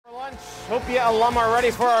Topia alum are ready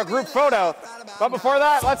for our group photo. But before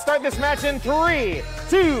that, let's start this match in 3,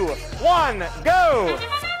 2, 1, go!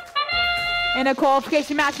 In a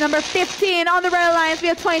qualification match number 15 on the Red Alliance, we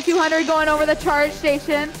have 2200 going over the charge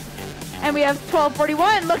station. And we have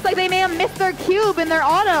 1241. Looks like they may have missed their cube in their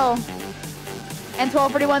auto. And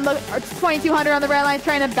 1241, 2200 on the Red Alliance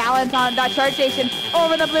trying to balance on that charge station.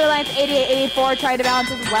 Over the Blue Alliance, 8884 trying to balance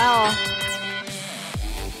as well.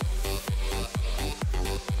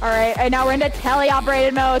 All right, and now we're into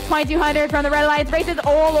tele-operated mode. 2200 from the Red Alliance races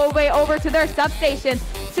all the way over to their substation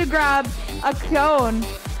to grab a cone.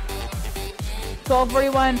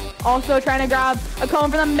 1241 also trying to grab a cone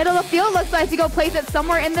from the middle of the field, looks like, to go place it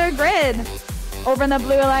somewhere in their grid. Over in the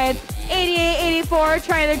Blue Alliance, 8884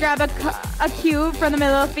 trying to grab a cube from the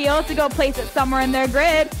middle of the field to go place it somewhere in their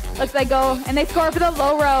grid. Looks like and they score for the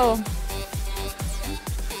low row.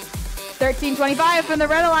 1325 from the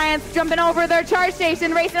Red Alliance jumping over their charge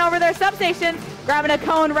station, racing over their substation, grabbing a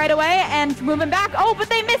cone right away and moving back. Oh, but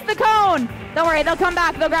they missed the cone. Don't worry, they'll come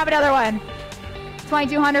back. They'll grab another one.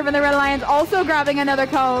 2200 from the Red Alliance also grabbing another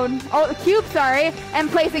cone, cube, sorry, and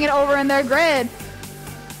placing it over in their grid.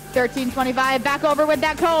 1325 back over with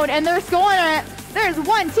that cone, and they're scoring it. There's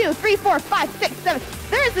 1, 2, 3, 4, 5, 6, 7.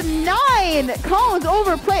 There's 9 cones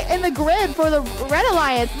over in the grid for the Red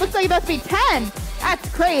Alliance. Looks like it must be 10. That's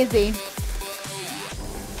crazy.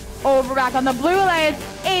 Over back on the Blue Alliance,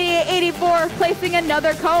 8884 placing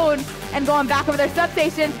another cone and going back over their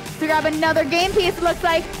substation to grab another game piece, it looks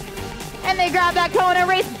like. And they grab that cone and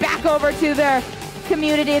race back over to their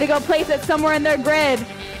community to go place it somewhere in their grid.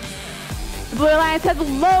 The Blue Alliance has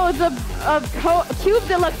loads of cubes,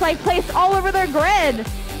 it looks like, placed all over their grid.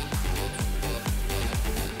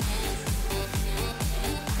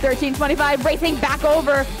 1325 racing back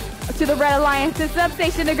over to the Red Alliance's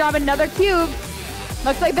substation to grab another cube.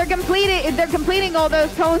 Looks like they're completing all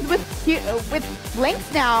those cones with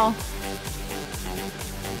links now.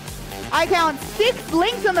 I count 6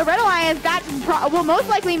 links on the Red Alliance. That will most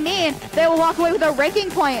likely mean they will walk away with a ranking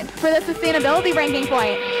point for the sustainability ranking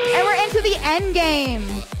point. And we're into the end game.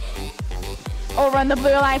 Over on the Blue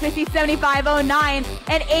Alliance, I see 7509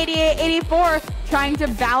 and 8884 trying to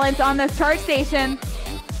balance on this charge station.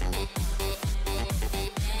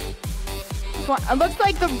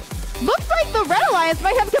 Looks like the Red Alliance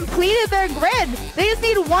might have completed their grid. They just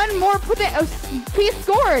need one more piece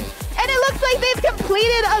scored. And it looks like they've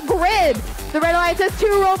completed a grid. The Red Alliance has 2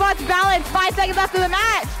 robots balanced. 5 seconds left of the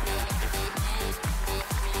match.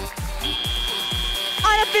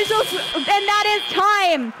 Unofficial, and that is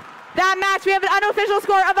time. That match, we have an unofficial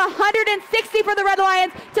score of 160 for the Red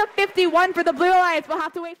Alliance to 51 for the Blue Alliance. We'll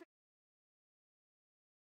have to wait.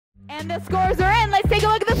 And the scores are in. Let's take a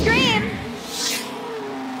look at the screen.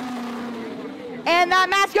 And that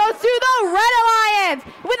match goes to the Red Alliance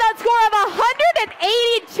with a score of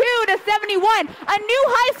 182 to 71. A new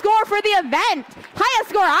high score for the event. Highest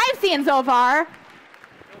score I've seen so far.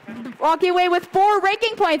 Walking away with 4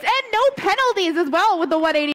 ranking points and no penalties as well with the 180.